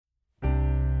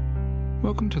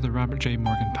Welcome to the Robert J.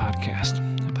 Morgan Podcast,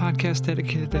 a podcast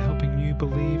dedicated to helping you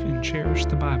believe and cherish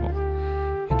the Bible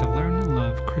and to learn and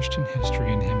love Christian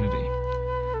history and hymnody.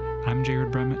 I'm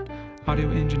Jared Brummett,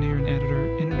 audio engineer and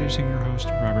editor, introducing your host,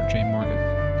 Robert J. Morgan.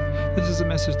 This is a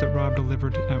message that Rob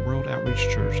delivered at World Outreach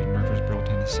Church in Murfreesboro,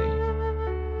 Tennessee.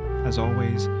 As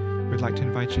always, we'd like to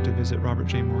invite you to visit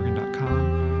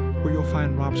robertjmorgan.com, where you'll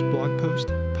find Rob's blog post,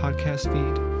 podcast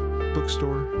feed,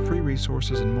 bookstore, free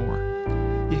resources, and more.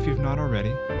 If you've not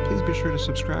already, please be sure to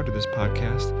subscribe to this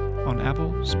podcast on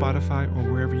Apple, Spotify,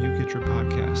 or wherever you get your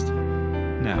podcast.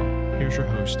 Now, here's your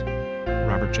host,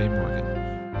 Robert J. Morgan.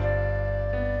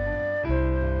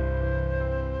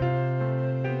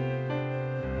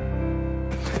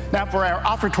 Now, for our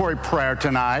offertory prayer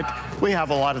tonight, we have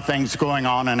a lot of things going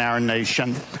on in our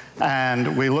nation,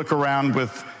 and we look around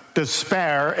with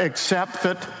despair, except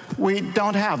that we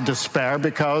don't have despair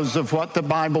because of what the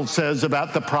Bible says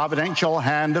about the providential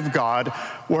hand of God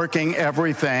working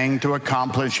everything to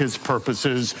accomplish his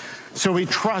purposes. So we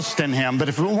trust in him. But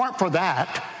if it weren't for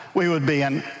that, we would be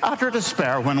in utter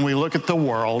despair when we look at the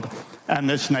world and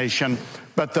this nation.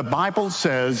 But the Bible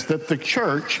says that the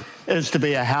church is to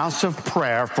be a house of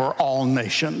prayer for all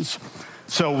nations.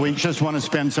 So we just want to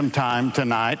spend some time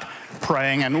tonight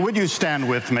praying. And would you stand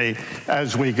with me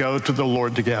as we go to the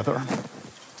Lord together?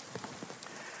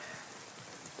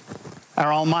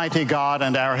 Our Almighty God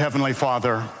and our Heavenly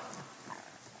Father,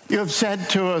 you have said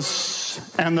to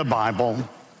us in the Bible,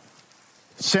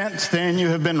 since then you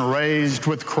have been raised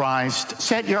with Christ.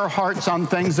 Set your hearts on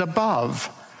things above,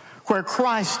 where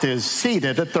Christ is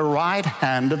seated at the right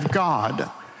hand of God.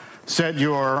 Set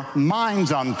your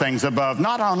minds on things above,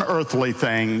 not on earthly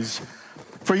things.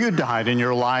 For you died, and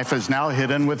your life is now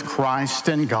hidden with Christ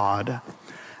in God.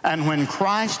 And when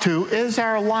Christ, who is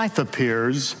our life,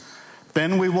 appears,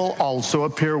 then we will also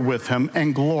appear with him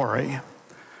in glory.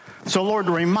 So, Lord,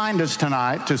 remind us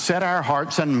tonight to set our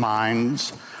hearts and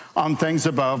minds on things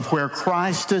above, where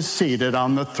Christ is seated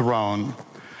on the throne.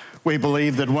 We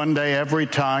believe that one day every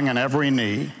tongue and every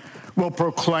knee will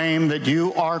proclaim that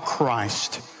you are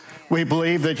Christ. We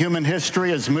believe that human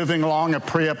history is moving along a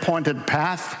pre-appointed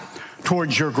path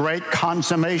towards your great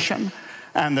consummation,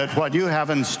 and that what you have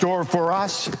in store for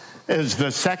us is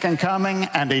the second coming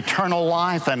and eternal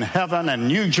life and heaven and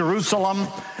New Jerusalem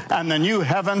and the new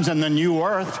heavens and the new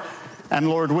earth. And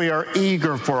Lord, we are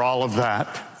eager for all of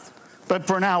that. But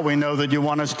for now, we know that you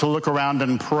want us to look around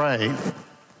and pray.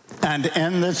 And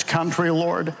in this country,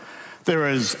 Lord, there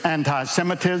is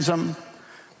anti-Semitism,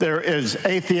 there is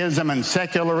atheism and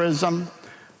secularism,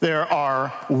 there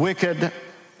are wicked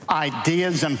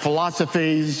ideas and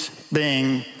philosophies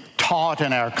being taught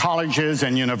in our colleges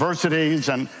and universities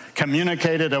and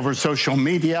communicated over social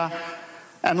media.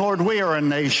 And Lord, we are a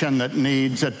nation that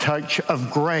needs a touch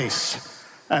of grace,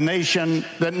 a nation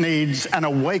that needs an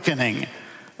awakening.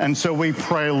 And so we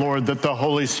pray, Lord, that the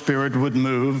Holy Spirit would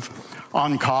move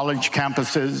on college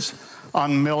campuses,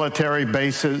 on military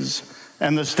bases,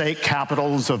 in the state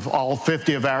capitals of all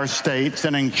 50 of our states,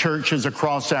 and in churches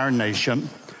across our nation.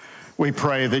 We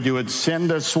pray that you would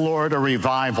send us, Lord, a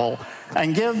revival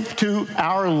and give to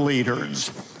our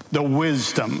leaders the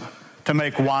wisdom to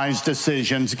make wise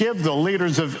decisions. Give the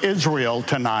leaders of Israel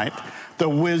tonight the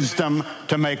wisdom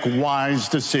to make wise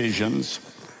decisions.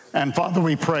 And Father,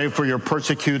 we pray for your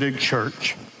persecuted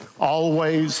church,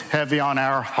 always heavy on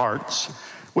our hearts.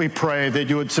 We pray that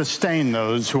you would sustain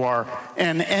those who are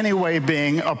in any way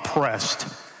being oppressed.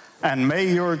 And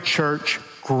may your church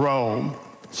grow,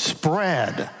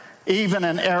 spread, even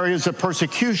in areas of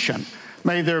persecution.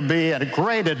 May there be a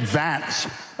great advance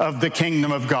of the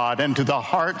kingdom of God into the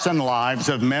hearts and lives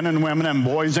of men and women and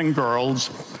boys and girls.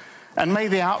 And may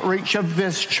the outreach of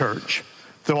this church,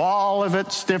 through all of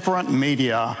its different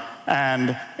media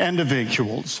and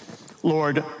individuals,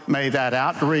 Lord, may that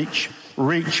outreach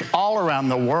reach all around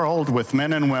the world with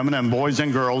men and women and boys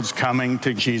and girls coming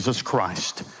to Jesus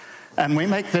Christ. And we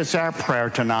make this our prayer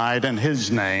tonight in his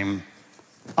name.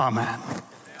 Amen.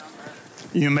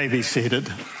 You may be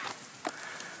seated.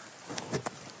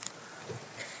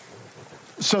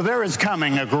 So there is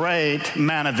coming a great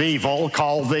man of evil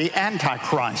called the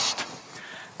Antichrist.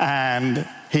 And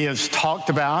he is talked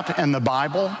about in the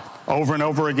Bible over and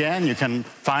over again. You can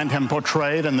find him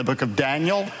portrayed in the book of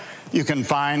Daniel. You can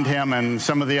find him in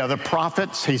some of the other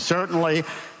prophets. He certainly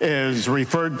is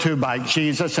referred to by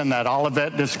Jesus in that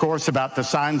Olivet discourse about the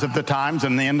signs of the times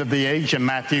and the end of the age in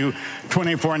Matthew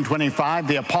 24 and 25.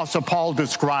 The Apostle Paul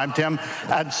described him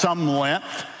at some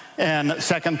length in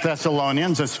 2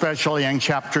 Thessalonians, especially in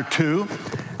chapter 2.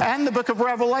 And the book of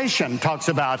Revelation talks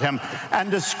about him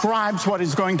and describes what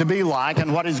he's going to be like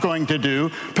and what he's going to do,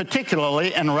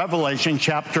 particularly in Revelation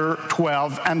chapter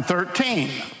 12 and 13.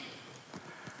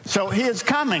 So he is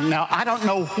coming. Now, I don't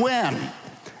know when.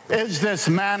 Is this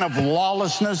man of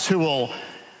lawlessness who will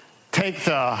take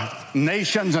the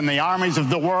nations and the armies of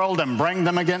the world and bring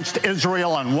them against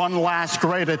Israel in one last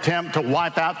great attempt to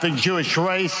wipe out the Jewish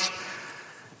race?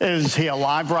 Is he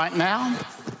alive right now?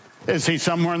 Is he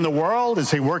somewhere in the world?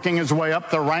 Is he working his way up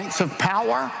the ranks of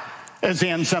power? Is he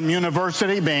in some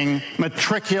university being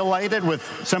matriculated with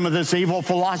some of this evil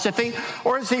philosophy?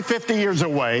 Or is he 50 years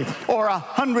away or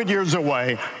 100 years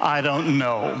away? I don't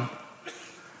know.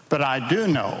 But I do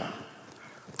know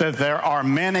that there are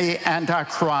many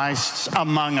antichrists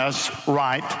among us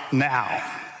right now.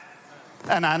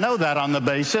 And I know that on the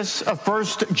basis of 1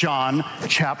 John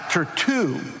chapter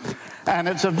 2. And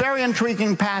it's a very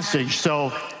intriguing passage.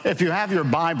 So if you have your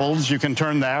Bibles, you can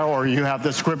turn there, or you have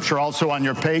the scripture also on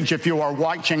your page. If you are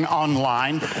watching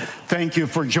online, thank you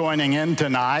for joining in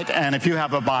tonight. And if you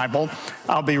have a Bible,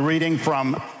 I'll be reading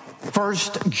from 1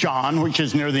 John, which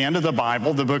is near the end of the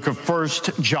Bible, the book of 1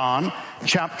 John,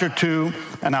 chapter 2,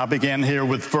 and I'll begin here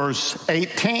with verse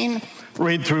 18,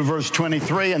 read through verse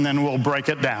 23, and then we'll break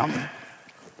it down.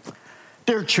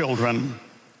 Dear children,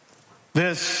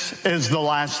 this is the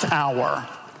last hour,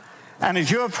 and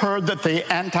as you have heard that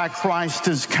the Antichrist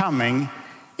is coming,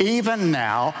 even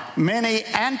now many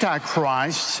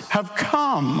antichrists have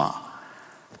come.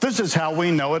 This is how we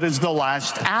know it is the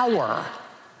last hour.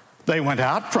 They went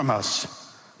out from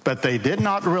us, but they did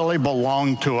not really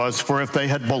belong to us, for if they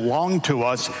had belonged to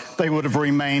us, they would have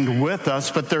remained with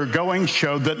us, but their going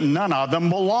showed that none of them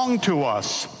belonged to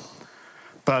us.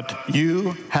 But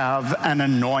you have an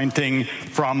anointing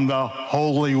from the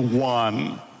Holy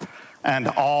One, and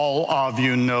all of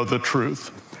you know the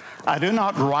truth. I do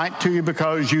not write to you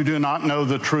because you do not know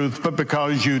the truth, but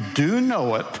because you do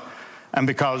know it, and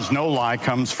because no lie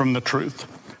comes from the truth.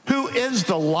 Who is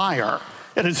the liar?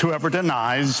 It is whoever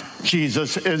denies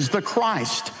Jesus is the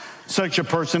Christ. Such a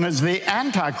person is the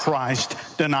Antichrist,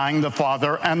 denying the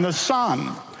Father and the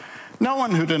Son. No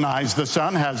one who denies the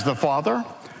Son has the Father.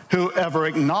 Whoever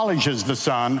acknowledges the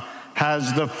Son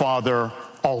has the Father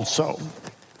also.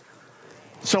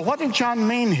 So what did John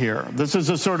mean here? This is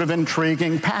a sort of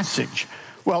intriguing passage.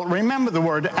 Well, remember the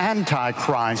word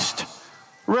Antichrist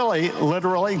really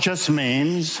literally just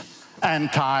means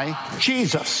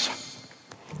anti-Jesus,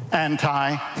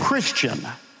 anti-Christian,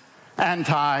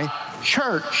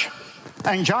 anti-church.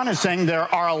 And John is saying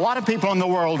there are a lot of people in the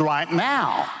world right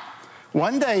now.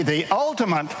 One day the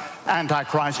ultimate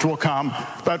Antichrist will come,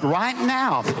 but right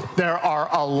now there are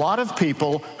a lot of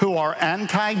people who are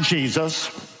anti-Jesus,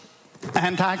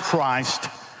 anti-Christ,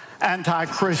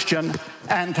 anti-Christian,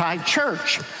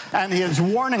 anti-church. And he is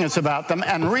warning us about them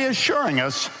and reassuring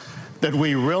us that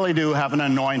we really do have an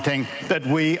anointing, that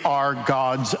we are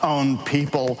God's own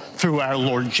people through our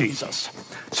Lord Jesus.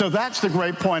 So that's the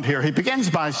great point here. He begins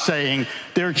by saying,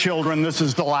 dear children, this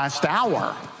is the last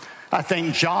hour. I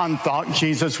think John thought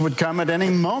Jesus would come at any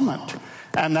moment.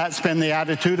 And that's been the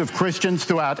attitude of Christians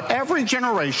throughout every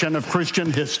generation of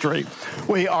Christian history.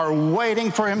 We are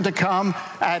waiting for him to come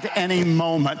at any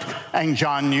moment. And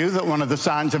John knew that one of the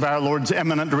signs of our Lord's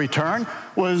imminent return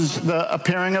was the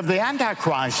appearing of the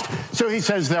Antichrist. So he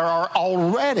says there are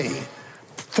already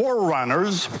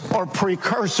forerunners or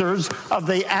precursors of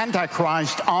the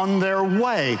Antichrist on their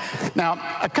way. Now,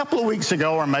 a couple of weeks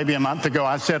ago, or maybe a month ago,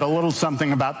 I said a little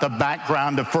something about the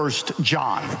background of 1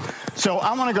 John. So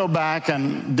I want to go back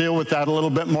and deal with that a little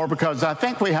bit more, because I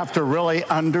think we have to really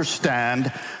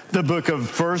understand the book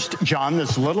of 1 John,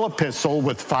 this little epistle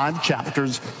with 5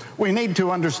 chapters. We need to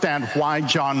understand why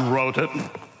John wrote it.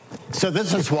 So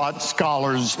this is what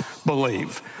scholars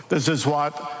believe. This is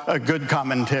what a good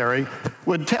commentary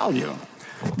would tell you,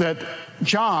 that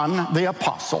John the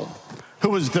apostle, who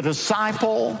was the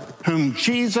disciple whom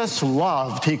Jesus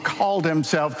loved, he called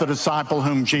himself the disciple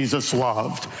whom Jesus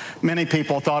loved. Many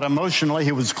people thought emotionally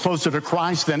he was closer to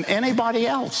Christ than anybody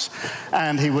else,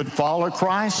 and he would follow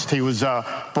Christ. He was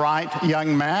a bright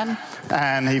young man,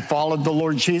 and he followed the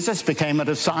Lord Jesus, became a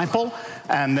disciple,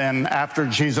 and then after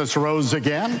Jesus rose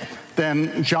again,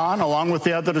 then John, along with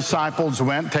the other disciples,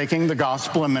 went taking the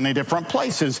gospel in many different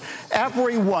places.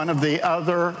 Every one of the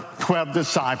other 12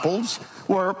 disciples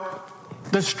were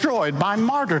destroyed by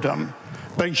martyrdom.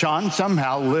 But John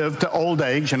somehow lived to old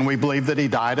age, and we believe that he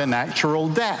died a natural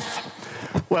death.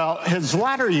 Well, his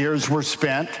latter years were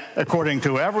spent, according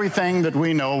to everything that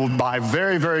we know by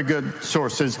very, very good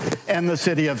sources, in the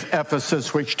city of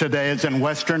Ephesus, which today is in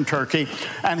western Turkey,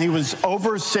 and he was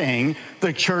overseeing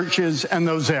the churches in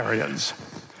those areas.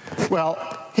 Well,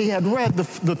 he had read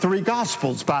the three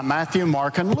Gospels by Matthew,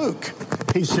 Mark, and Luke.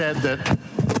 He said that,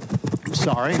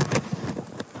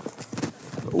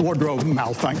 wardrobe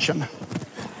malfunction.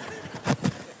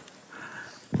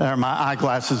 There, my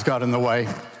eyeglasses got in the way.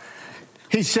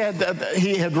 He said that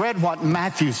he had read what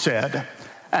Matthew said,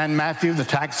 and Matthew, the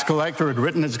tax collector, had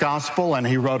written his gospel, and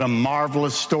he wrote a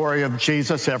marvelous story of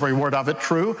Jesus, every word of it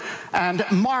true. And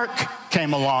Mark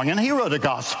came along, and he wrote a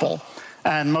gospel.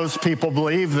 And most people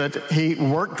believe that he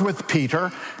worked with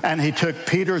Peter, and he took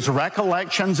Peter's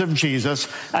recollections of Jesus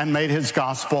and made his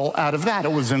gospel out of that.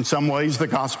 It was in some ways the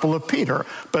gospel of Peter,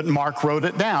 but Mark wrote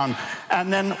it down.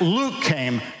 And then Luke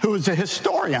came, who was a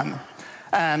historian.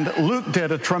 And Luke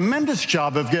did a tremendous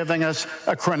job of giving us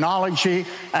a chronology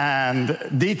and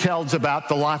details about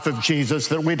the life of Jesus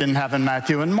that we didn't have in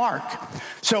Matthew and Mark.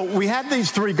 So we had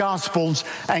these three Gospels,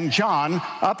 and John,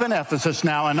 up in Ephesus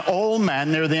now, an old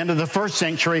man near the end of the first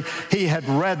century, he had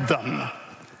read them.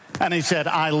 And he said,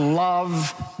 I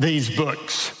love these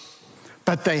books,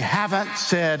 but they haven't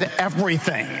said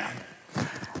everything.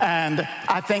 And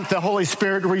I think the Holy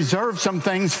Spirit reserved some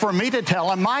things for me to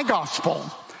tell in my gospel,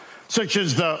 such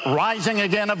as the rising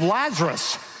again of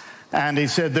Lazarus. And he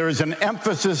said there's an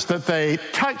emphasis that they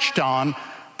touched on,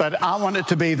 but I want it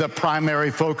to be the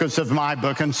primary focus of my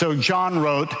book. And so John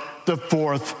wrote the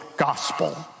fourth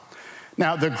gospel.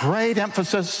 Now, the great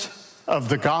emphasis of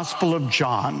the Gospel of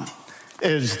John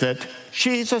is that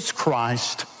Jesus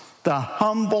Christ, the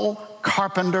humble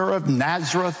carpenter of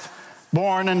Nazareth,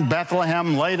 born in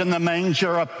Bethlehem, laid in the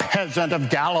manger, a peasant of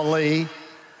Galilee,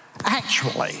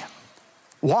 actually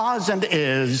was and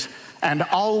is and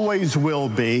always will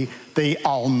be the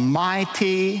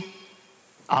almighty,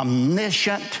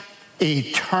 omniscient,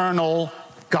 eternal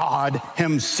God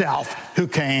himself who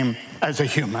came as a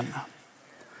human.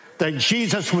 That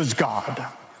Jesus was God.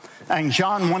 And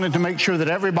John wanted to make sure that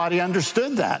everybody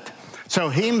understood that. So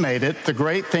he made it the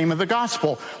great theme of the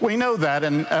gospel. We know that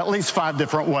in at least 5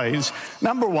 different ways.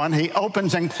 Number one, he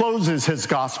opens and closes his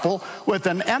gospel with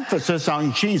an emphasis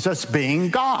on Jesus being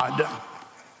God.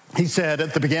 He said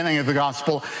at the beginning of the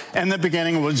gospel, in the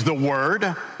beginning was the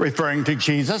Word, referring to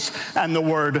Jesus, and the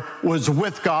Word was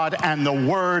with God, and the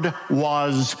Word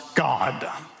was God.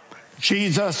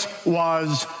 Jesus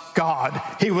was God.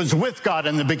 He was with God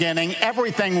in the beginning.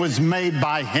 Everything was made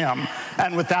by him,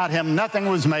 and without him, nothing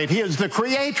was made. He is the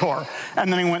creator.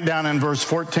 And then he went down in verse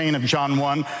 14 of John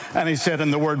 1, and he said,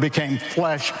 and the Word became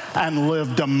flesh and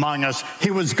lived among us. He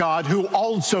was God who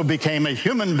also became a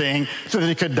human being so that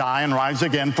he could die and rise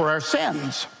again for our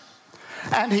sins.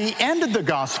 And he ended the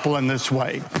gospel in this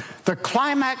way. The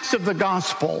climax of the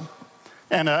gospel,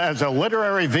 and as a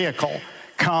literary vehicle,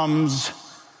 comes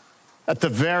at the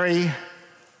very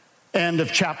end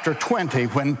of chapter 20,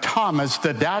 when Thomas,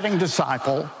 the doubting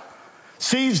disciple,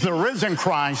 sees the risen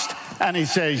Christ, and he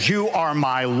says, you are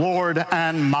my Lord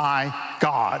and my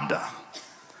God.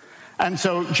 And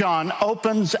so John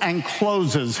opens and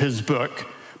closes his book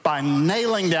by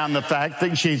nailing down the fact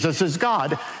that Jesus is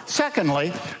God.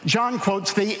 Secondly, John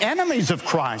quotes the enemies of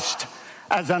Christ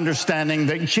as understanding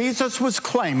that Jesus was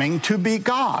claiming to be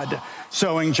God.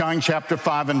 So in John chapter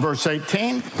 5 and verse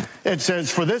 18, it says,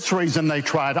 for this reason they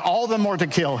tried all the more to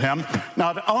kill him.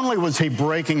 Not only was he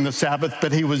breaking the Sabbath,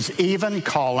 but he was even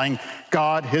calling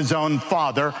God his own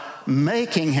Father,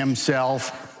 making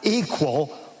himself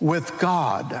equal with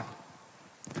God.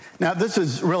 Now, this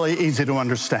is really easy to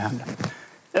understand.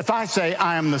 If I say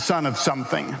I am the son of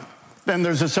something, then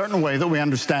there's a certain way that we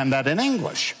understand that in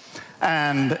English.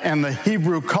 And in the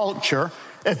Hebrew culture,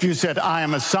 if you said, I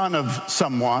am a son of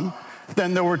someone,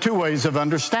 then there were 2 ways of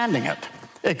understanding it.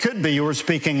 It could be you were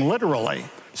speaking literally.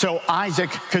 So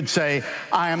Isaac could say,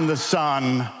 I am the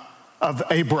son of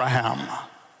Abraham.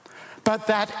 But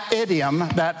that idiom,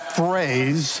 that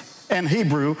phrase in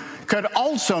Hebrew, could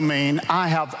also mean I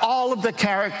have all of the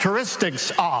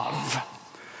characteristics of.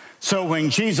 So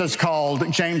when Jesus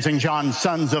called James and John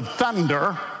sons of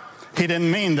thunder, he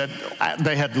didn't mean that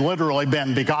they had literally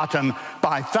been begotten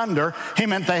by thunder. He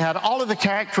meant they had all of the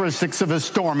characteristics of a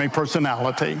stormy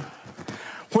personality.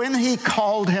 When he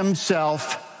called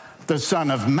himself the Son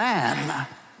of Man,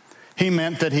 he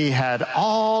meant that he had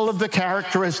all of the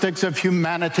characteristics of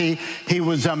humanity. He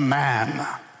was a man.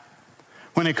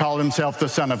 When he called himself the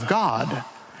Son of God,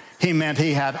 he meant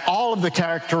he had all of the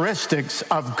characteristics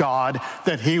of God,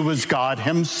 that he was God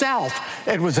himself.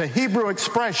 It was a Hebrew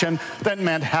expression that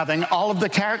meant having all of the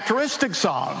characteristics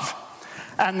of.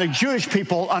 And the Jewish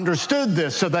people understood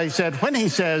this, so they said, when he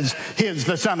says he is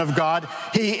the Son of God,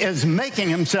 he is making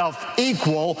himself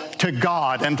equal to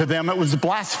God. And to them it was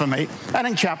blasphemy. And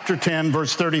in chapter 10,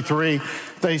 verse 33,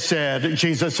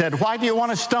 Jesus said, why do you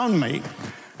want to stone me?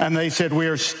 And they said, we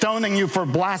are stoning you for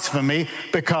blasphemy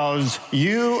because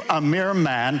you, a mere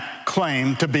man,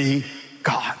 claim to be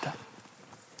God.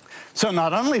 So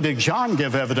not only did John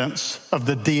give evidence of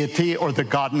the deity or the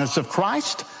godness of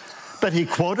Christ, but he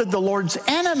quoted the Lord's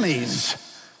enemies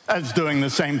as doing the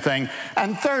same thing.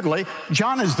 And thirdly,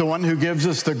 John is the one who gives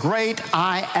us the great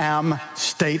I am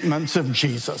statements of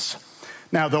Jesus.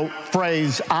 Now, the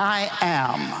phrase I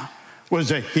am was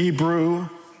a Hebrew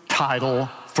title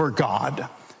for God.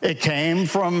 It came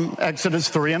from Exodus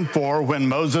 3 and 4 when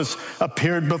Moses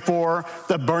appeared before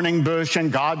the burning bush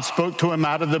and God spoke to him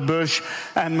out of the bush.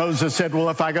 And Moses said, well,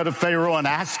 if I go to Pharaoh and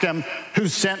ask him who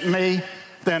sent me,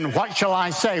 then what shall I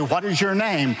say? What is your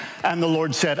name? And the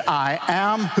Lord said, I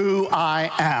am who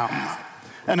I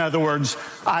am. In other words,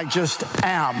 I just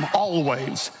am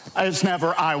always. It's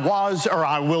never I was or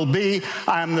I will be.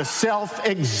 I am the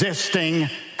self-existing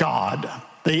God.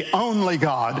 The only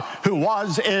God who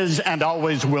was, is, and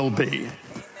always will be.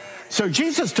 So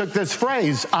Jesus took this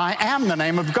phrase, I am the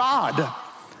name of God.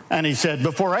 And he said,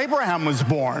 before Abraham was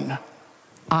born,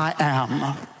 I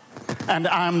am. And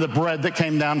I am the bread that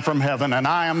came down from heaven, and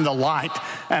I am the light,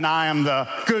 and I am the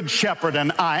good shepherd,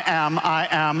 and I am, I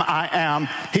am, I am.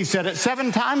 He said it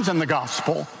 7 times in the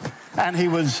gospel, and he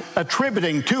was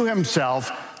attributing to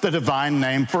himself the divine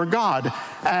name for God.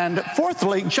 And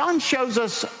fourthly, John shows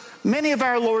us many of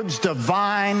our Lord's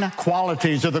divine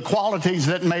qualities, or the qualities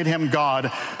that made him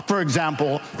God. For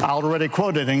example, I already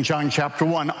quoted in John chapter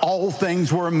 1, all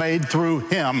things were made through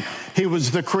him. He was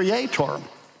the creator.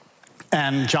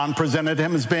 And John presented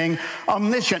him as being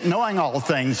omniscient, knowing all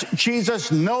things. Jesus,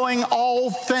 knowing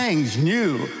all things,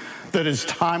 knew that his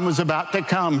time was about to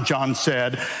come, John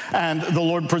said. And the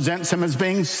Lord presents him as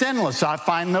being sinless. I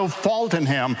find no fault in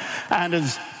him. And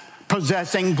as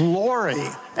possessing glory,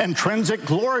 intrinsic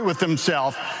glory with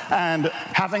himself, and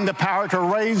having the power to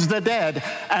raise the dead,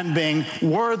 and being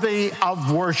worthy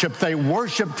of worship. They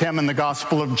worshiped him in the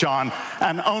Gospel of John,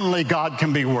 and only God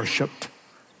can be worshiped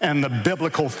in the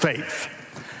biblical faith.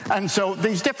 And so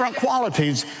these different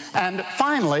qualities. And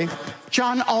finally,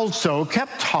 John also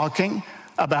kept talking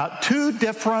about 2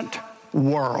 different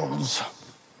worlds.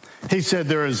 He said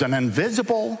there is an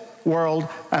invisible world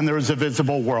and there is a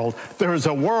visible world. There is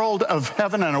a world of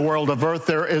heaven and a world of earth.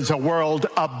 There is a world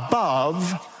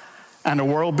above and a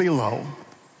world below.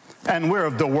 And we're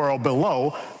of the world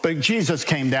below, but Jesus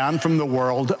came down from the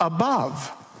world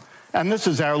above. And this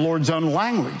is our Lord's own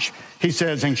language. He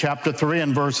says in chapter 3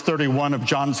 and verse 31 of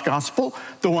John's gospel,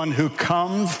 the one who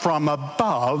comes from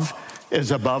above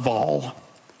is above all,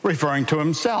 referring to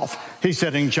himself. He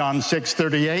said in John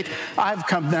 6:38, I've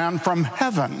come down from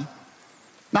heaven,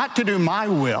 not to do my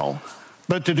will,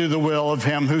 but to do the will of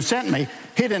him who sent me.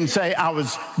 He didn't say I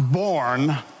was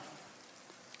born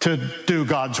to do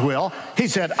God's will. He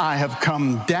said, I have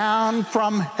come down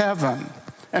from heaven.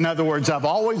 In other words, I've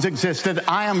always existed.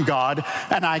 I am God,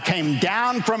 and I came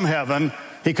down from heaven.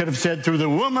 He could have said through the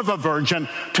womb of a virgin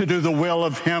to do the will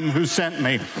of him who sent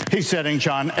me. He said in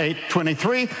John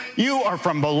 8:23, you are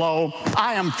from below,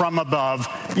 I am from above.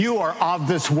 You are of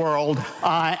this world,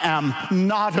 I am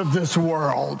not of this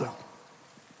world.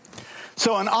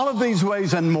 So in all of these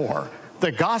ways and more,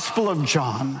 the Gospel of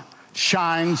John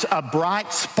shines a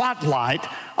bright spotlight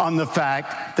on the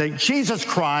fact that Jesus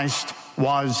Christ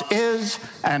was, is,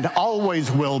 and always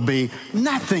will be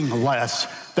nothing less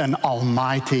than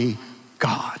Almighty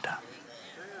God.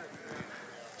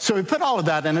 So he put all of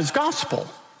that in his gospel,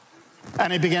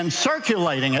 and he began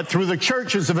circulating it through the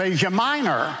churches of Asia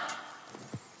Minor.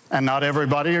 And not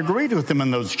everybody agreed with him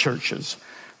in those churches.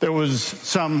 There was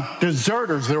some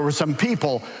deserters, there were some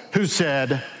people who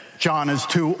said, John is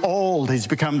too old, he's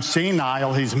become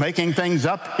senile, he's making things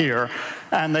up here.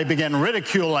 And they began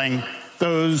ridiculing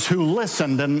those who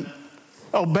listened and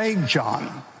obeyed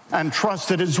John and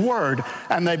trusted his word,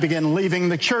 and they began leaving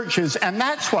the churches. And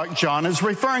that's what John is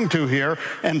referring to here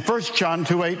in 1 John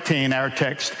 2:18, our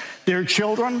text. Dear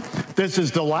children, this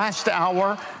is the last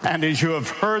hour, and as you have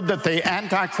heard that the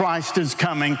Antichrist is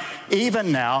coming,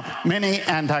 even now many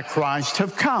Antichrists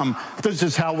have come. This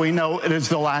is how we know it is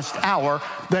the last hour.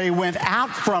 They went out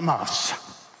from us.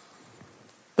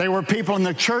 They were people in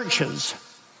the churches,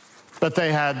 but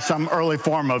they had some early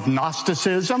form of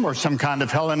Gnosticism or some kind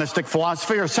of Hellenistic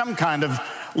philosophy or some kind of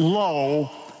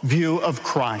low view of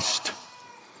Christ.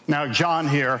 Now, John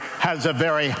here has a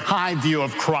very high view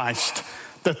of Christ.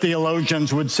 The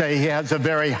theologians would say he has a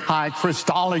very high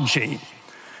Christology.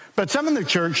 But some of the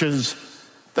churches,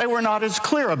 they were not as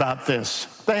clear about this.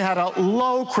 They had a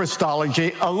low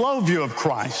Christology, a low view of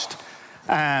Christ.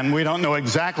 And we don't know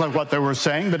exactly what they were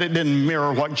saying, but it didn't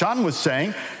mirror what John was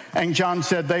saying. And John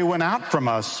said they went out from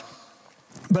us,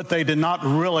 but they did not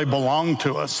really belong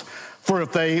to us. For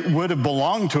if they would have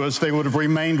belonged to us, they would have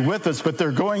remained with us. But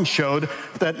their going showed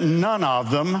that none of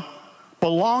them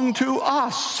belonged to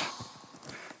us.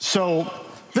 So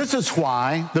this is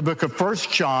why the book of 1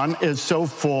 John is so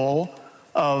full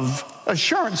of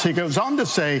assurance. He goes on to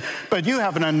say, but you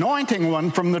have an anointing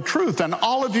one from the truth, and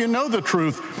all of you know the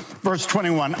truth. Verse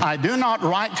 21, I do not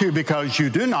write to you because you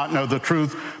do not know the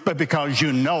truth, but because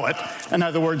you know it. In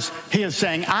other words, he is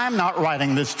saying, I'm not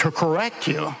writing this to correct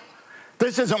you.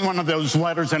 This isn't one of those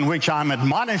letters in which I'm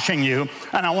admonishing you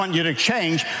and I want you to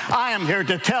change. I am here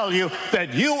to tell you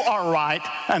that you are right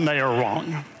and they are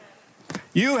wrong.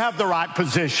 You have the right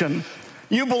position.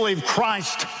 You believe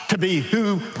Christ to be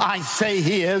who I say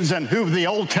he is and who the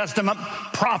Old Testament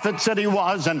prophet said he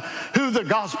was and who the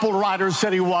gospel writers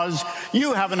said he was.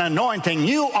 You have an anointing.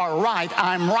 You are right.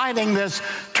 I'm writing this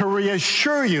to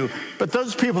reassure you. But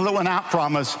those people that went out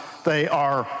from us, they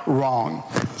are wrong.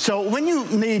 So when you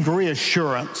need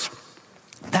reassurance,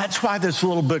 that's why this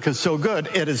little book is so good.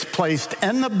 It is placed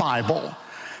in the Bible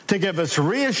to give us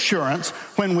reassurance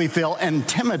when we feel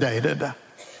intimidated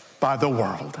by the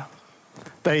world.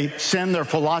 They send their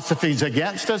philosophies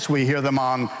against us. We hear them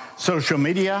on social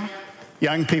media.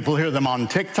 Young people hear them on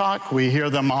TikTok. We hear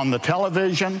them on the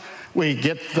television. We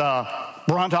get the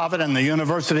brunt of it in the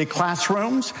university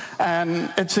classrooms,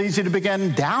 and it's easy to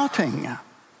begin doubting.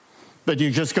 But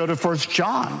you just go to 1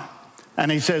 John,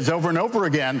 and he says over and over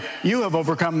again, you have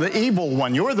overcome the evil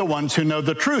one. You're the ones who know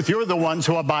the truth. You're the ones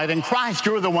who abide in Christ.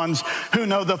 You're the ones who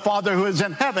know the Father who is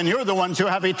in heaven. You're the ones who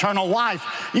have eternal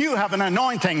life. You have an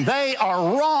anointing. They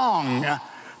are wrong,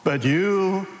 but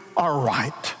you are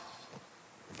right.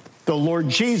 The Lord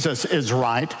Jesus is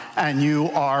right, and you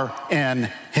are in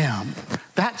him.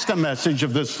 That's the message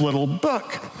of this little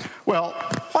book. Well,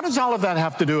 what does all of that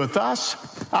have to do with us?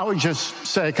 I would just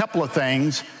say a couple of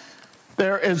things.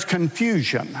 There is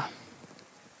confusion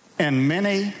in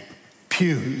many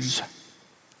pews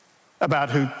about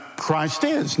who Christ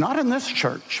is, not in this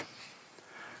church.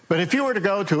 But if you were to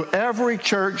go to every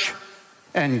church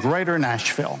in greater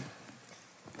Nashville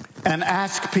and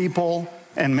ask people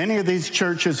in many of these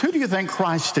churches, who do you think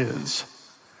Christ is?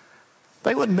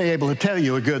 They wouldn't be able to tell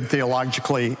you a good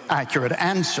theologically accurate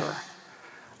answer.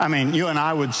 I mean, you and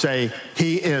I would say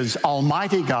he is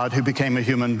Almighty God who became a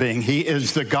human being. He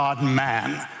is the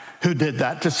God-man who did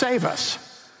that to save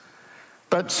us.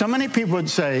 But so many people would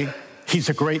say he's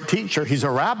a great teacher, he's a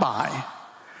rabbi.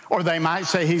 Or they might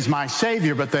say he's my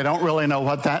Savior, but they don't really know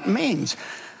what that means.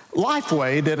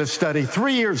 Lifeway did a study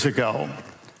 3 years ago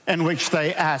in which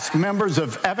they asked members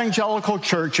of evangelical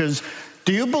churches,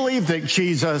 do you believe that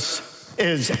Jesus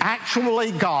is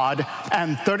actually God?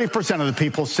 And 30% of the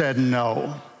people said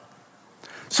no.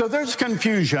 So there's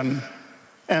confusion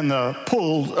in the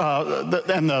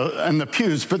in the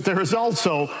pews, but there is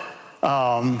also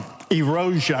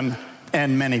erosion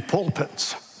in many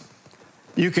pulpits.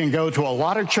 You can go to a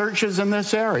lot of churches in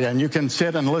this area, and you can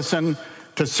sit and listen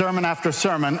to sermon after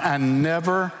sermon and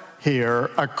never hear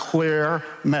a clear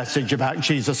message about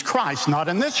Jesus Christ. Not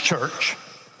in this church,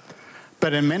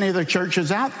 but in many of the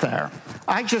churches out there.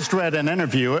 I just read an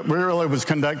interview. It really was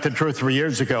conducted 2 or 3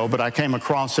 years ago, but I came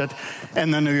across it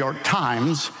in the New York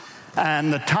Times.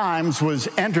 And the Times was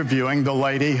interviewing the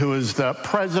lady who is the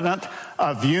president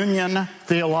of Union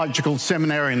Theological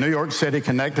Seminary in New York City,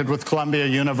 connected with Columbia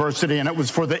University, and it was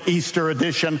for the Easter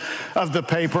edition of the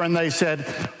paper. And they said,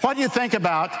 what do you think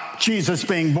about Jesus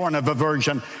being born of a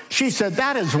virgin? She said,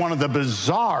 that is one of the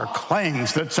bizarre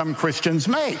claims that some Christians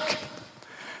make.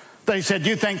 They said, do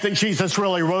you think that Jesus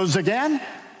really rose again?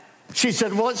 She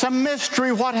said, well, it's a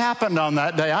mystery what happened on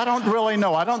that day. I don't really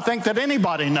know. I don't think that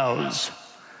anybody knows.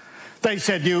 They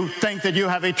said, you think that you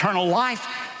have eternal life?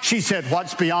 She said,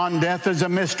 what's beyond death is a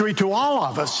mystery to all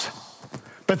of us.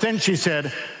 But then she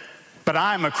said, but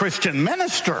I'm a Christian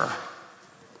minister.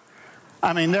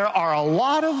 I mean,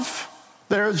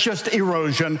 there's just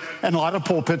erosion in a lot of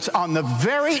pulpits on the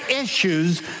very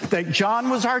issues that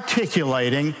John was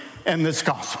articulating in this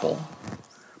gospel.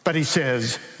 But he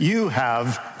says, you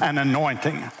have an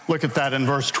anointing. Look at that in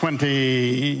verse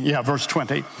 20. Verse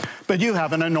 20. But you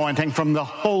have an anointing from the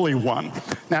Holy One.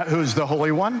 Now, who's the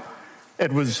Holy One?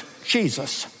 It was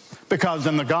Jesus. Because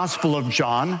in the Gospel of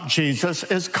John, Jesus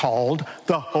is called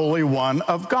the Holy One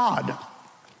of God.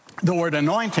 The word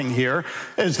anointing here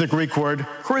is the Greek word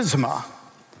charisma.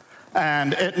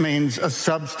 And it means a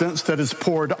substance that is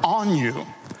poured on you.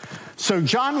 So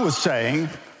John was saying,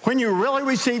 when you really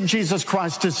receive Jesus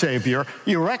Christ as Savior,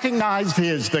 you recognize He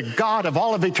is the God of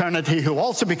all of eternity who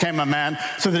also became a man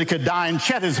so that He could die and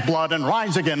shed His blood and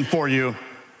rise again for you.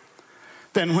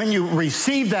 Then when you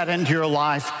receive that into your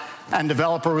life and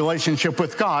develop a relationship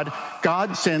with God,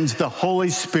 God sends the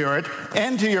Holy Spirit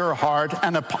into your heart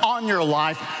and upon your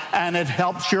life, and it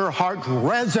helps your heart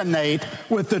resonate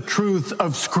with the truth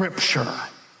of Scripture.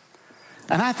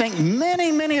 And I think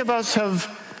many of us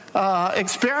have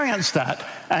experienced that.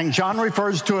 And John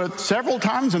refers to it several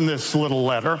times in this little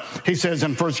letter. He says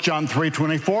in 1 John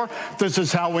 3:24, this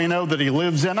is how we know that He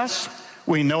lives in us.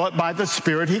 We know it by the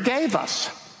Spirit He gave us.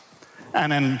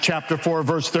 And in chapter 4,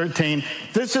 verse 13,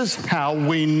 this is how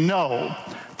we know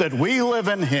that we live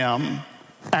in Him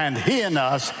and He in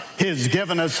us. He has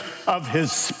given us of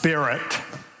His Spirit.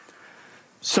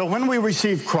 So when we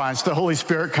receive Christ, the Holy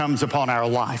Spirit comes upon our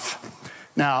life.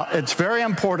 Now, it's very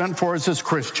important for us as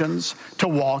Christians to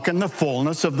walk in the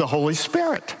fullness of the Holy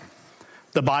Spirit.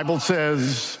 The Bible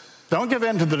says, don't give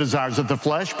in to the desires of the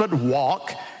flesh, but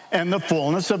walk in the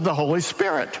fullness of the Holy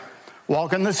Spirit.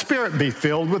 Walk in the Spirit. Be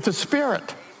filled with the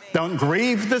Spirit. Don't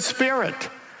grieve the Spirit.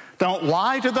 Don't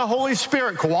lie to the Holy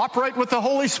Spirit. Cooperate with the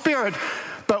Holy Spirit.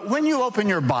 But when you open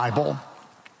your Bible,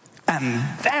 and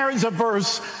there's a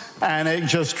verse, and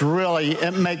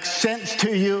it makes sense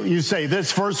to you. You say,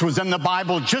 this verse was in the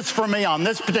Bible just for me on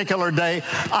this particular day.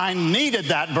 I needed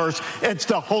that verse. It's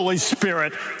the Holy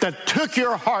Spirit that took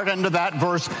your heart into that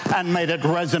verse and made it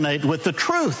resonate with the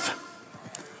truth.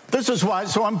 This is why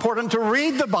it's so important to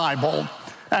read the Bible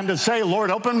and to say, Lord,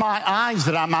 open my eyes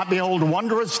that I might behold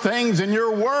wondrous things in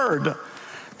your word.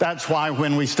 That's why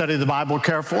when we study the Bible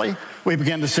carefully, we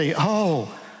begin to see,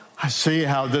 oh, I see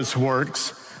how this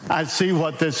works. I see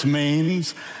what this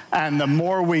means. And the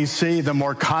more we see, the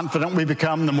more confident we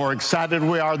become, the more excited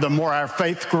we are, the more our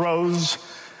faith grows,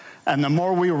 and the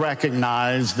more we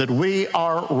recognize that we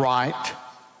are right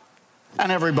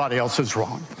and everybody else is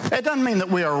wrong. It doesn't mean that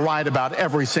we are right about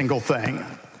every single thing.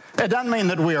 It doesn't mean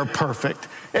that we are perfect.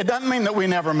 It doesn't mean that we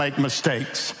never make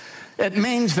mistakes. It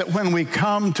means that when we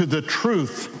come to the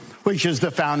truth, which is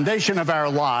the foundation of our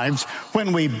lives,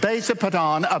 when we base it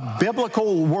on a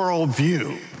biblical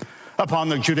worldview, upon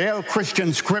the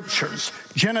Judeo-Christian scriptures,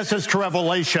 Genesis to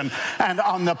Revelation, and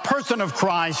on the person of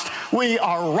Christ, we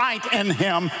are right in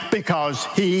Him because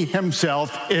He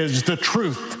Himself is the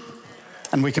truth.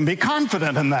 And we can be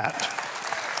confident in that.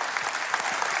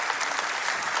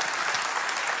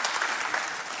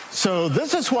 So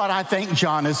this is what I think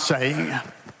John is saying.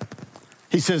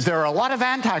 He says there are a lot of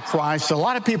antichrists, a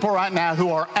lot of people right now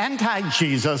who are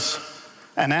anti-Jesus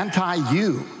and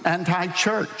anti-you,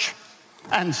 anti-church.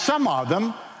 And some of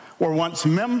them were once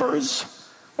members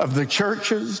of the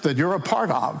churches that you're a part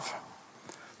of.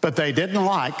 But they didn't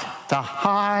like the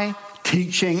high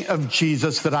teaching of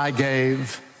Jesus that I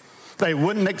gave. They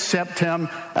wouldn't accept Him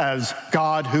as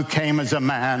God who came as a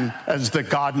man, as the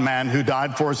God-man who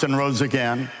died for us and rose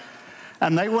again.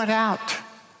 And they went out.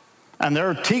 And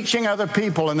they're teaching other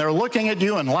people, and they're looking at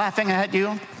you and laughing at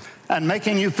you and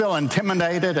making you feel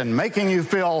intimidated and making you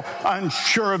feel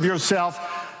unsure of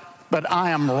yourself. But I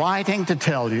am writing to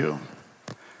tell you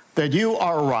that you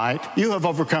are right. You have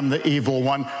overcome the evil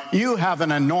one. You have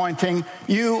an anointing.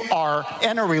 You are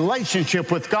in a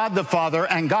relationship with God the Father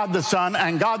and God the Son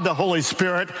and God the Holy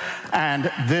Spirit. And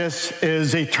this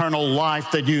is eternal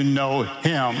life, that you know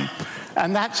Him.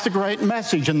 And that's the great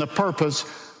message and the purpose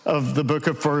of the book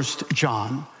of 1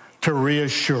 John, to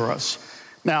reassure us.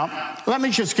 Now, let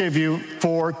me just give you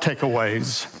 4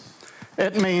 takeaways.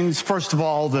 It means, first of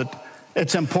all, that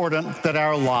it's important that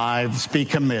our lives be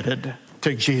committed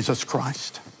to Jesus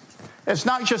Christ. It's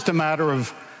not just a matter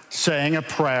of saying a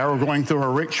prayer or going through a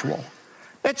ritual.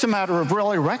 It's a matter of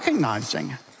really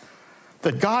recognizing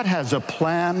that God has a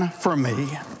plan for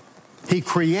me. He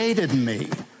created me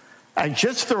at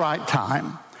just the right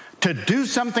time to do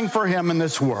something for Him in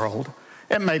this world.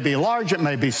 It may be large, it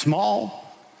may be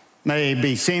small, may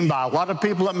be seen by a lot of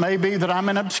people, it may be that I'm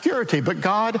in obscurity, but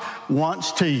God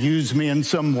wants to use me in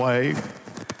some way,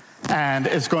 and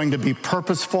it's going to be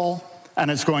purposeful, and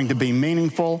it's going to be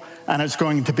meaningful, and it's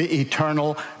going to be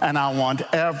eternal, and I want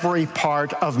every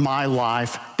part of my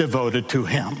life devoted to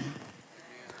Him.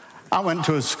 I went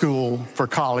to a school for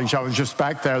college. I was just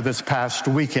back there this past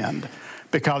weekend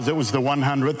because it was the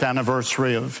 100th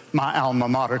anniversary of my alma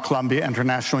mater, Columbia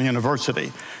International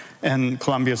University in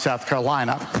Columbia, South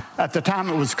Carolina. At the time,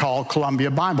 it was called Columbia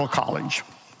Bible College.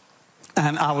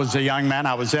 And I was a young man.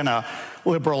 I was in a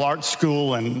liberal arts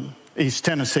school in East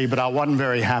Tennessee, but I wasn't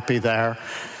very happy there.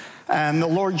 And the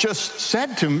Lord just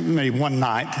said to me one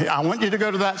night, I want you to go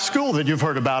to that school that you've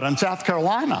heard about in South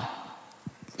Carolina.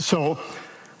 So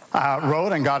I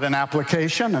wrote and got an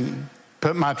application and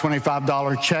put my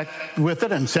 $25 check with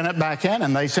it and sent it back in,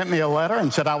 and they sent me a letter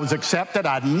and said I was accepted.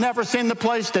 I'd never seen the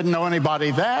place, didn't know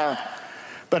anybody there.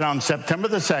 But on September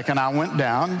the 2nd, I went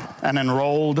down and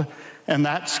enrolled in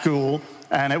that school,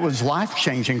 and it was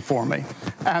life-changing for me.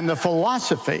 And the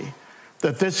philosophy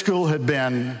that this school had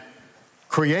been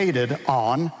created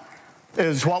on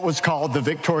is what was called the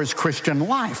victorious Christian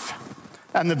life.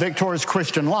 And the victorious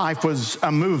Christian life was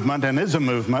a movement, and is a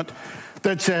movement,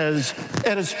 that says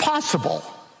it is possible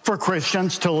for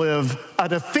Christians to live a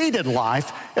defeated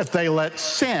life if they let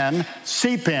sin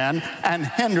seep in and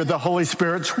hinder the Holy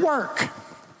Spirit's work.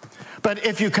 But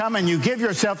if you come and you give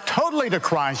yourself totally to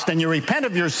Christ and you repent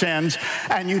of your sins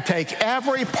and you take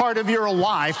every part of your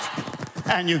life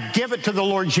and you give it to the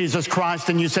Lord Jesus Christ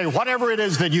and you say, whatever it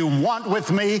is that you want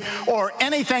with me, or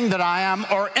anything that I am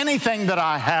or anything that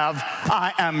I have,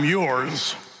 I am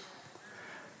yours,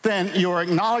 then you're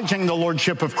acknowledging the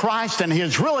Lordship of Christ, and He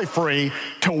is really free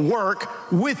to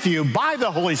work with you by the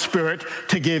Holy Spirit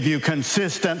to give you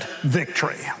consistent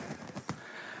victory.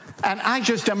 And I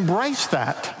just embrace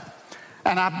that.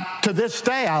 And to this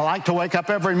day, I like to wake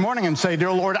up every morning and say,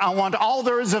 dear Lord, I want all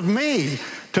there is of me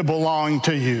to belong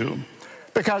to you.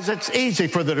 Because it's easy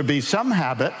for there to be some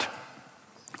habit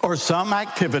or some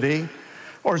activity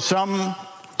or some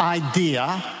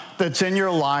idea that's in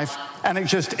your life, and it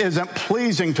just isn't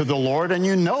pleasing to the Lord, and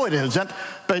you know it isn't,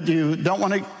 but you don't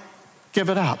want to give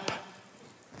it up.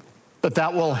 But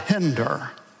that will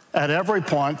hinder at every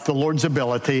point the Lord's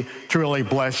ability to really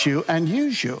bless you and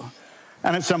use you.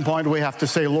 And at some point we have to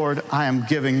say, Lord, I am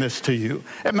giving this to you.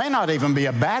 It may not even be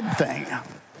a bad thing,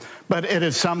 but it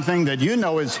is something that you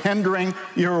know is hindering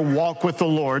your walk with the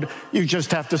Lord. You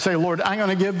just have to say, Lord, I'm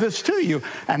going to give this to you.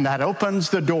 And that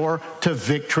opens the door to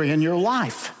victory in your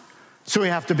life. So we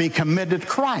have to be committed to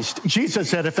Christ. Jesus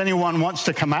said, if anyone wants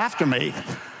to come after me,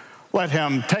 let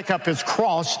him take up his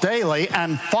cross daily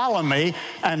and follow me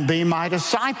and be my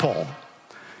disciple.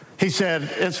 He said,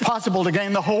 it's possible to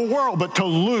gain the whole world, but to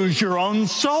lose your own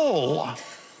soul.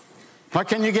 What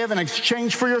can you give in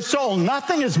exchange for your soul?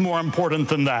 Nothing is more important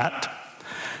than that.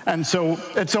 And so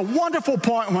it's a wonderful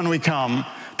point when we come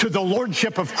to the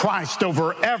Lordship of Christ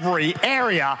over every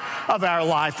area of our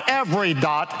life, every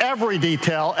dot, every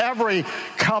detail, every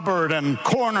cupboard and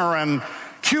corner and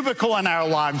cubicle in our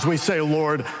lives. We say,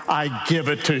 Lord, I give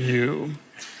it to you.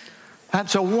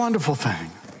 That's a wonderful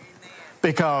thing,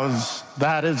 because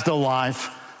that is the life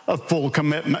of full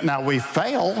commitment. Now, we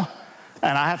fail,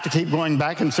 and I have to keep going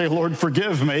back and say, Lord,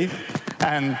 forgive me,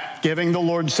 and giving the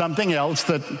Lord something else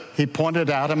that He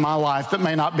pointed out in my life that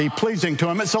may not be pleasing to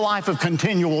Him. It's a life of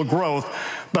continual growth,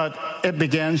 but it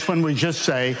begins when we just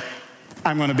say,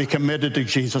 I'm going to be committed to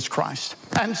Jesus Christ.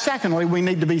 And secondly, we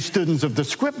need to be students of the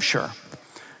Scripture.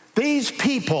 These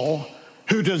people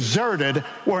who deserted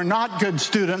were not good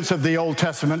students of the Old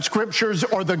Testament Scriptures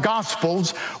or the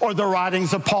Gospels or the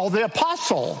writings of Paul the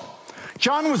Apostle.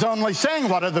 John was only saying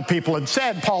what other people had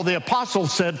said. Paul the Apostle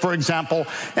said, for example,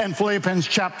 in Philippians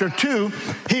chapter 2,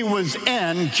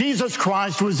 Jesus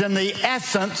Christ was in the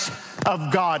essence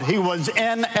of God. He was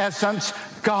in essence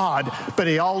God, but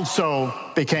He also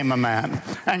became a man.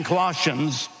 And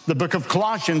Colossians, the book of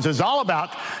Colossians, is all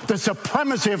about the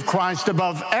supremacy of Christ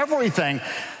above everything.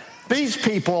 These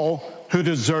people who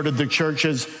deserted the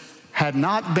churches had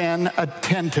not been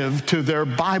attentive to their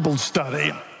Bible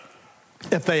study.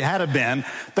 If they had been,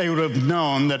 they would have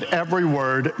known that every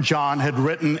word John had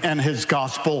written in his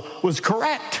gospel was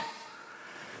correct.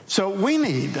 So we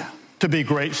need to be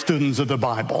great students of the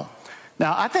Bible.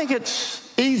 Now, I think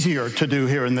it's easier to do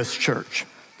here in this church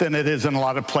than it is in a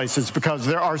lot of places, because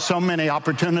there are so many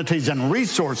opportunities and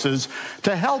resources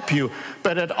to help you.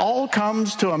 But it all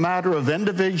comes to a matter of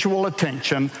individual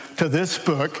attention to this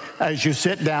book as you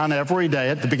sit down every day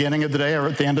at the beginning of the day or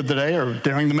at the end of the day or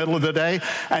during the middle of the day,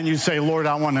 and you say, Lord,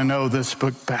 I want to know this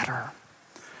book better.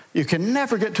 You can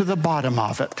never get to the bottom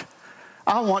of it.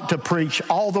 I want to preach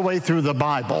all the way through the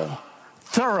Bible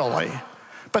thoroughly,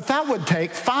 but that would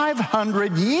take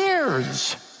 500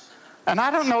 years. And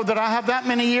I don't know that I have that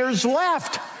many years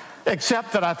left,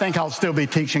 except that I think I'll still be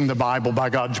teaching the Bible by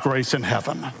God's grace in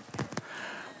heaven.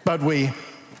 But we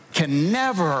can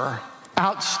never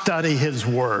outstudy His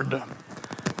Word.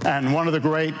 And one of the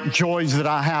great joys that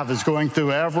I have is going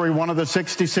through every one of the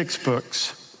 66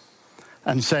 books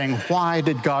and saying, why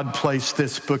did God place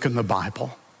this book in the Bible?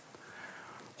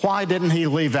 Why didn't He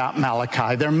leave out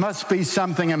Malachi? There must be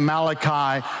something in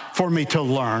Malachi for me to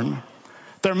learn.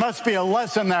 There must be a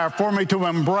lesson there for me to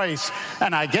embrace.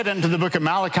 And I get into the book of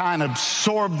Malachi and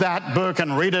absorb that book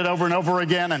and read it over and over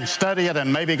again and study it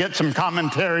and maybe get some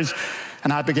commentaries.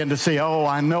 and I begin to see, oh,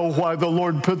 I know why the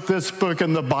Lord put this book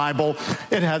in the Bible.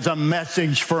 It has a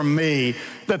message for me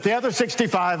that the other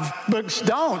 65 books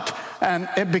don't. And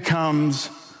it becomes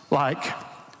like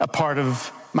a part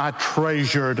of my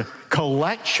treasured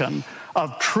collection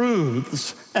of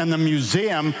truths and the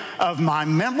museum of my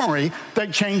memory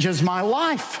that changes my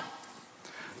life.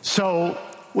 So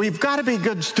we've got to be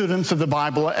good students of the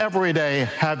Bible. Every day,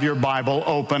 have your Bible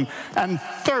open. And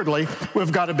thirdly,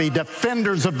 we've got to be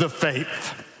defenders of the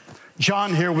faith.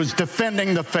 John here was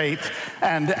defending the faith,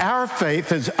 and our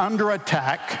faith is under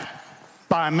attack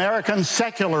by American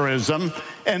secularism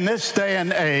in this day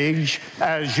and age,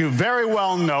 as you very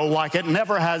well know, like it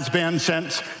never has been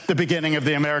since the beginning of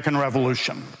the American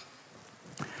Revolution.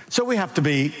 So we have to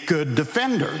be good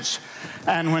defenders.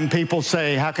 And when people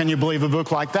say, how can you believe a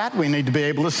book like that? We need to be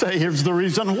able to say, here's the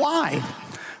reason why.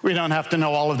 We don't have to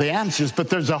know all of the answers, but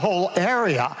there's a whole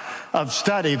area of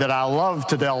study that I love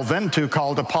to delve into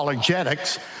called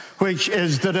apologetics, which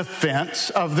is the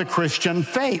defense of the Christian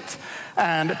faith.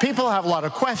 And people have a lot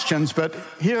of questions, but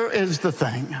here is the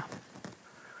thing.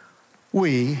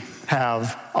 We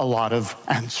have a lot of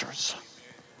answers.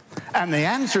 And the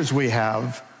answers we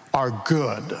have are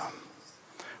good.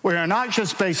 We are not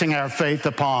just basing our faith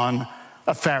upon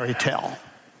a fairy tale.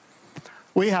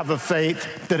 We have a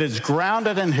faith that is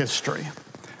grounded in history,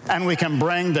 and we can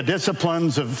bring the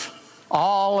disciplines of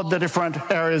all of the different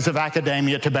areas of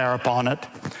academia to bear upon it.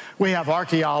 We have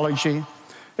archaeology.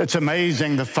 It's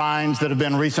amazing the finds that have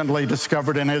been recently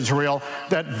discovered in Israel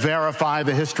that verify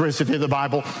the historicity of the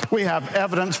Bible. We have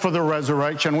evidence for the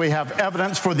resurrection. We have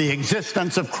evidence for the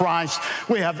existence of Christ.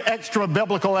 We have extra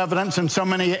biblical evidence in so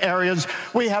many areas.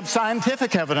 We have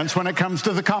scientific evidence when it comes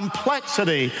to the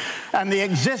complexity and the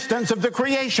existence of the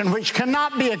creation, which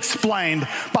cannot be explained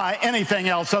by anything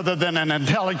else other than an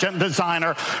intelligent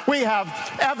designer. We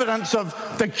have evidence of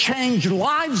the changed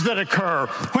lives that occur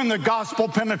when the gospel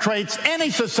penetrates any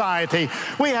society.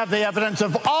 We have the evidence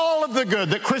of all of the good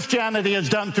that Christianity has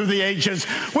done through the ages.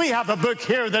 We have a book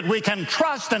here that we can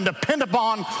trust and depend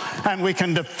upon, and we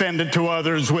can defend it to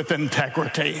others with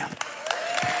integrity.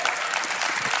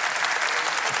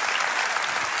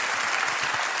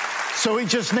 So we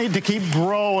just need to keep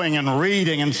growing and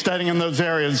reading and studying in those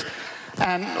areas.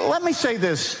 And let me say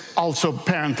this also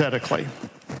parenthetically.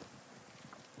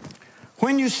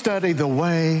 When you study the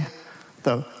way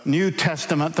the New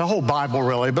Testament, the whole Bible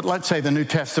really, but let's say the New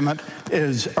Testament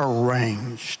is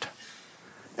arranged,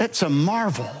 it's a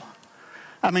marvel.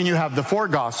 I mean, you have the four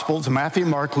Gospels, Matthew,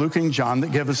 Mark, Luke, and John,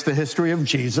 that give us the history of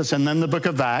Jesus, and then the book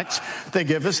of Acts, they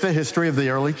give us the history of the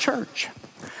early church.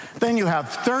 Then you have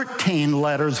 13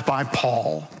 letters by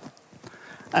Paul,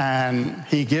 and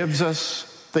he gives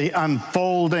us the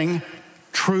unfolding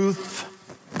truth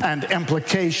and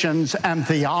implications and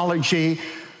theology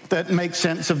that make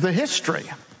sense of the history.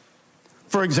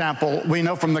 For example, we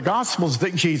know from the Gospels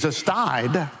that Jesus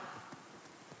died,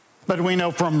 but we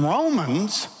know from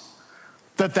Romans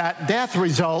that death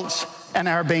results in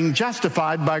our being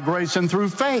justified by grace and through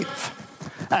faith.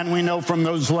 And we know from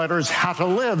those letters how to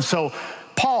live. So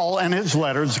Paul in his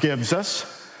letters gives us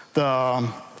the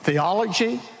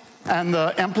theology and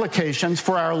the implications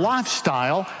for our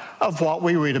lifestyle of what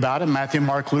we read about in Matthew,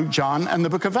 Mark, Luke, John, and the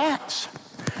book of Acts.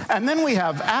 And then we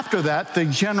have, after that, the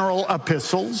general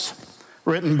epistles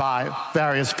written by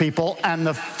various people. And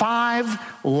the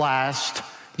 5 last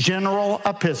general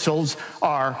epistles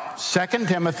are 2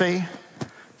 Timothy,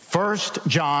 1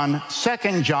 John,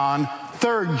 2 John,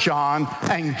 3 John,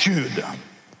 and Jude.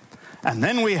 And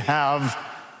then we have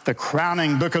the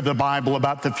crowning book of the Bible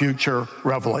about the future,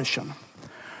 Revelation.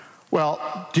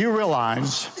 Well, do you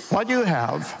realize what you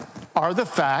have are the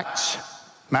facts,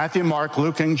 Matthew, Mark,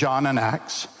 Luke, and John, and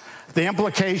Acts, the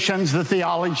implications, the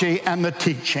theology, and the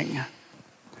teaching.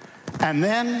 And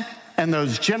then in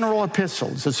those general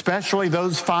epistles, especially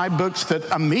those 5 books that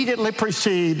immediately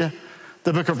precede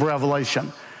the book of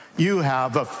Revelation, you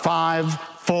have a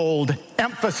 5-fold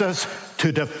emphasis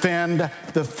to defend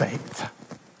the faith.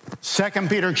 2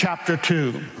 Peter chapter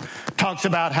 2 talks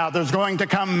about how there's going to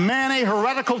come many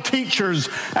heretical teachers,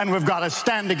 and we've got to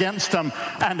stand against them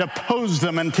and oppose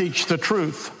them and teach the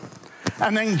truth.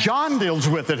 And then John deals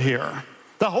with it here.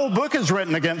 The whole book is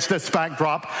written against this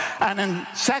backdrop. And in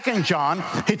 2 John,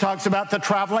 he talks about the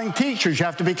traveling teachers. You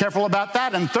have to be careful about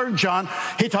that. In 3 John,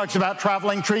 he talks about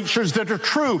traveling teachers that are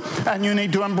true, and you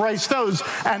need to embrace those.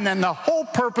 And then the whole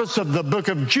purpose of the book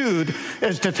of Jude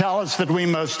is to tell us that we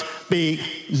must be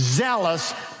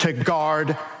zealous to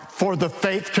guard for the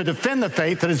faith, to defend the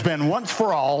faith that has been once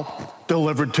for all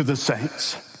delivered to the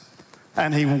saints.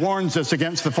 And he warns us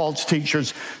against the false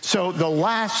teachers. So the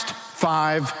last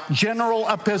 5 general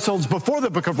epistles before the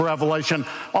book of Revelation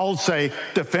all say,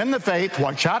 defend the faith,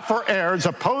 watch out for errors,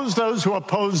 oppose those who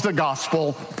oppose the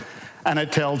gospel. And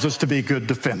it tells us to be good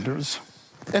defenders.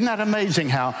 Isn't that amazing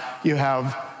how you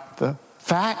have the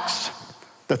facts,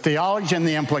 the theology and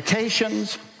the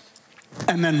implications,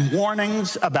 and then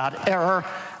warnings about error,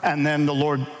 and then the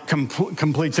Lord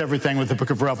completes everything with the book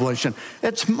of Revelation.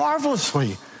 It's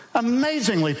marvelously,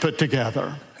 amazingly put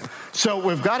together. So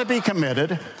we've got to be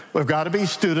committed, we've got to be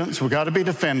students, we've got to be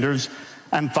defenders,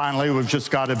 and finally we've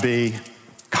just got to be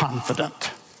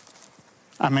confident.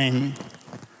 I mean,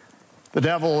 the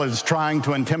devil is trying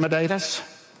to intimidate us,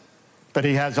 but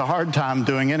he has a hard time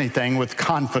doing anything with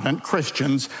confident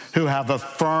Christians who have a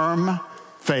firm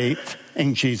faith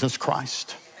in Jesus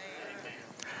Christ.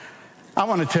 I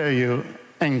want to tell you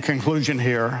in conclusion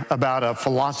here about a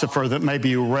philosopher that maybe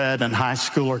you read in high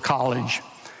school or college.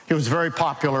 He was very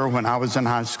popular when I was in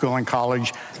high school and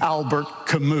college, Albert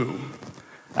Camus.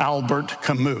 Albert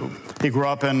Camus. He grew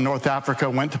up in North Africa,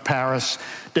 went to Paris.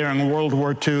 During World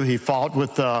War II, he fought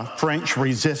with the French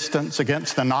resistance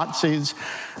against the Nazis.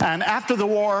 And after the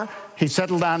war, he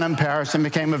settled down in Paris and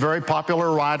became a very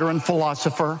popular writer and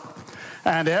philosopher.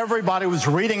 And everybody was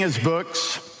reading his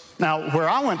books. Now, where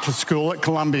I went to school at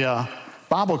Columbia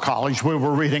Bible College, we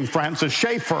were reading Francis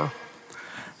Schaeffer,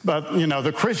 but, you know,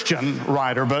 the Christian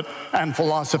writer and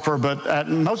philosopher. But at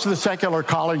most of the secular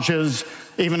colleges,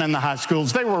 even in the high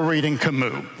schools, they were reading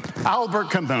Camus.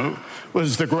 Albert Camus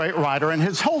was the great writer, and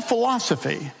his whole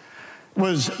philosophy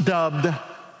was dubbed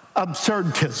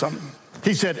absurdism.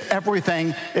 He said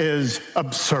everything is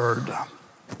absurd.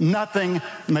 Nothing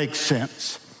makes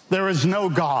sense. There is no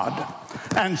God.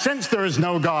 And since there is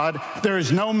no God, there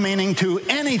is no meaning to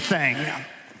anything.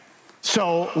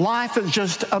 So life is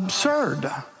just absurd.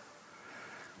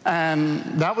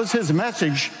 And that was his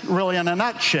message, really, in a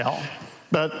nutshell.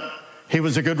 But he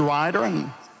was a good writer,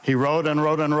 and he wrote and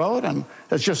wrote and wrote, and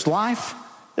it's just life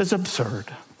is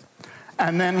absurd.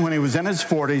 And then when he was in his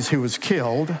 40s, he was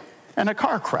killed in a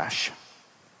car crash.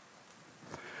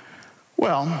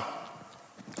 Well,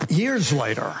 years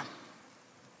later,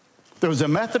 there was a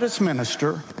Methodist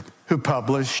minister who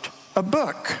published a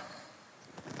book.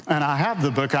 And I have the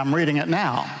book, I'm reading it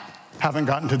now. Haven't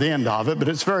gotten to the end of it, but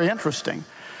it's very interesting.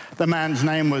 The man's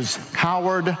name was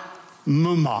Howard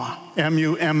Mumma,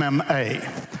 M-U-M-M-A.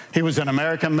 He was an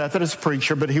American Methodist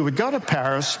preacher, but he would go to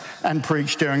Paris and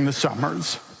preach during the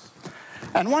summers.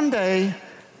 And one day,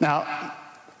 now,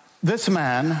 this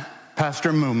man,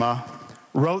 Pastor Mumma,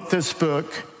 wrote this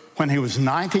book when he was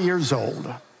 90 years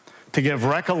old to give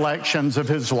recollections of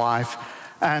his life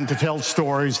and to tell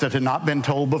stories that had not been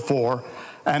told before.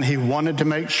 And he wanted to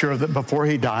make sure that before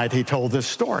he died, he told this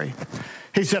story.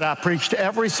 He said, I preached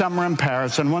every summer in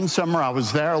Paris, and one summer I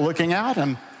was there looking out,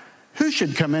 and who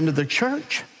should come into the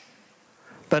church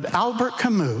but Albert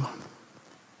Camus?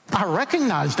 I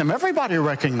recognized him. Everybody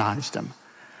recognized him.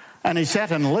 And he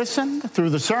sat and listened through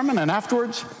the sermon, and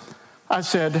afterwards I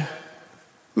said,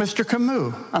 Mr.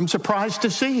 Camus, I'm surprised to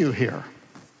see you here.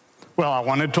 Well, I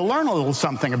wanted to learn a little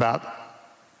something about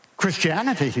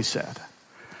Christianity, he said.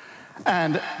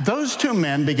 And those two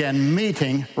men began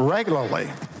meeting regularly.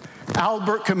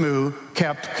 Albert Camus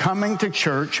kept coming to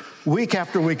church week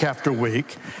after week after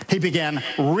week. He began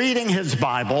reading his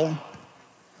Bible.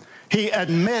 He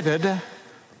admitted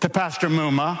to Pastor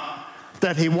Mumma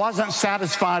that he wasn't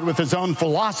satisfied with his own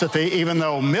philosophy, even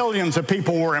though millions of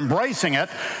people were embracing it,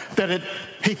 that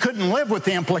he couldn't live with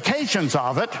the implications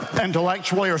of it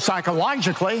intellectually or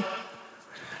psychologically.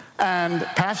 And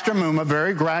Pastor Mumma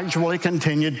very gradually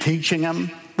continued teaching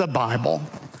him the Bible.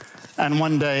 And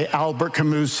one day, Albert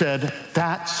Camus said,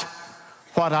 that's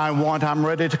what I want. I'm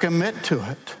ready to commit to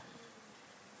it.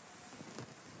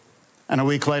 And a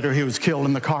week later, he was killed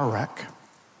in the car wreck.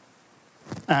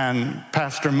 And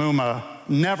Pastor Mumma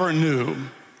never knew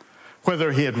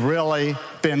whether he had really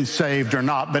been saved or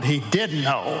not, but he did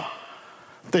know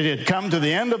that he had come to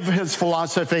the end of his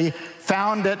philosophy,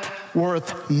 found it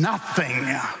worth nothing,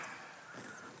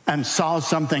 and saw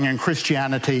something in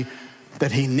Christianity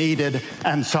that he needed,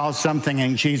 and saw something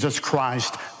in Jesus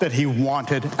Christ that he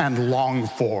wanted and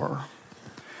longed for.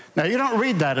 Now, you don't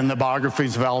read that in the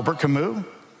biographies of Albert Camus,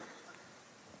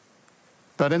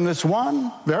 but in this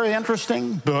one very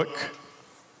interesting book,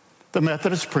 the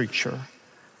Methodist preacher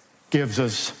gives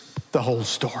us the whole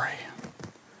story.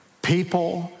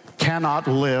 People cannot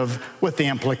live with the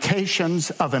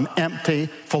implications of an empty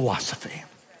philosophy.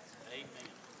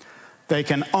 They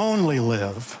can only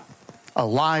live a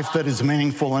life that is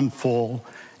meaningful and full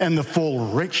in the full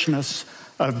richness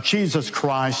of Jesus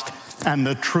Christ and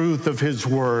the truth of his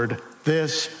word.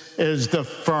 This is the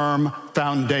firm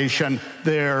foundation.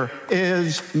 There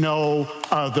is no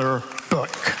other book.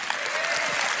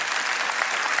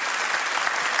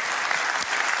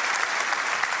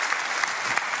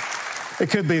 It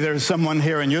could be there's someone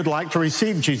here and you'd like to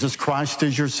receive Jesus Christ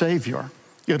as your Savior.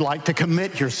 You'd like to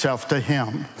commit yourself to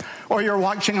him. Or you're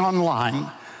watching online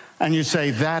and you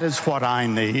say, that is what I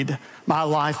need. My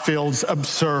life feels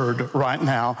absurd right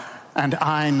now, and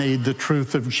I need the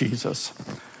truth of Jesus.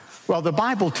 Well, the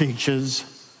Bible teaches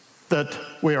that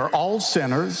we are all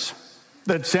sinners,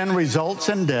 that sin results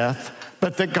in death,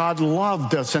 but that God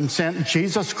loved us and sent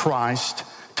Jesus Christ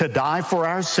to die for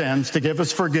our sins, to give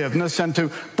us forgiveness, and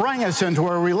to bring us into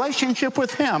a relationship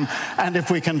with him. And if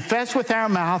we confess with our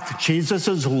mouth Jesus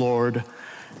is Lord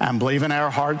and believe in our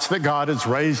hearts that God has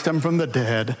raised him from the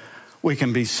dead, we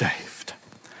can be saved.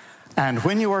 And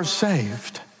when you are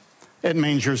saved, it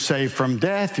means you're saved from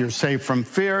death, you're saved from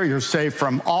fear, you're saved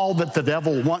from all that the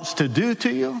devil wants to do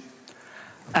to you,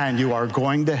 and you are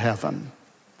going to heaven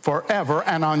forever.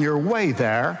 And on your way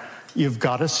there, you've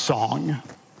got a song.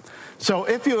 So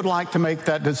if you would like to make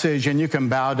that decision, you can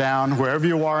bow down wherever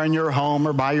you are in your home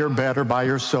or by your bed or by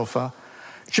your sofa.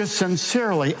 Just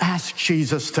sincerely ask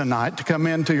Jesus tonight to come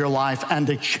into your life and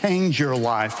to change your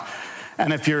life.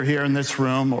 And if you're here in this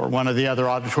room or one of the other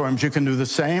auditoriums, you can do the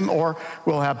same, or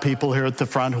we'll have people here at the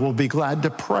front who will be glad to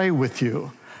pray with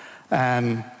you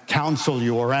and counsel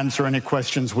you or answer any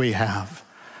questions we have.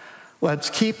 Let's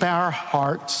keep our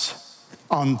hearts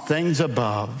on things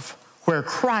above, where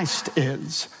Christ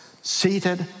is,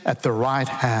 seated at the right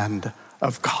hand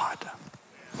of God.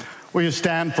 Will you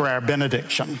stand for our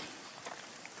benediction?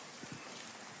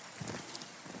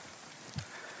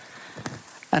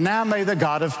 And now may the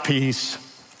God of peace,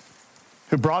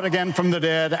 who brought again from the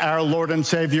dead our Lord and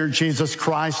Savior Jesus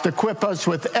Christ, equip us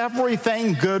with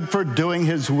everything good for doing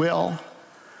his will.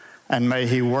 And may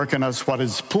he work in us what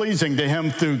is pleasing to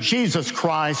him through Jesus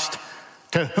Christ,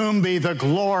 to whom be the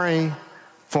glory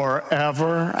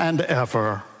forever and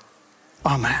ever.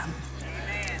 Amen.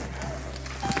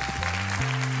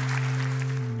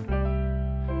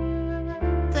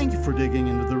 Thank you for digging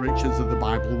into the riches of the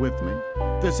Bible with me.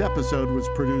 This episode was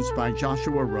produced by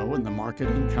Joshua Rowe and the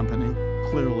marketing company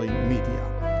Clearly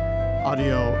Media.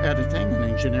 Audio editing and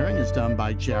engineering is done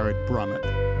by Jared Brummett.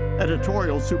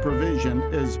 Editorial supervision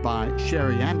is by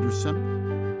Sherry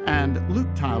Anderson. And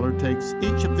Luke Tyler takes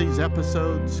each of these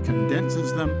episodes,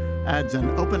 condenses them, adds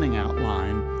an opening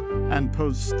outline, and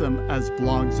posts them as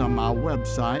blogs on my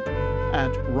website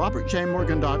at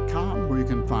robertjmorgan.com, where you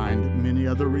can find many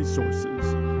other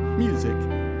resources. Music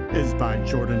is by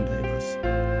Jordan Davis.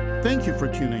 Thank you for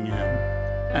tuning in,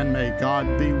 and may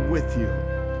God be with you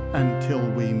until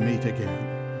we meet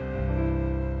again.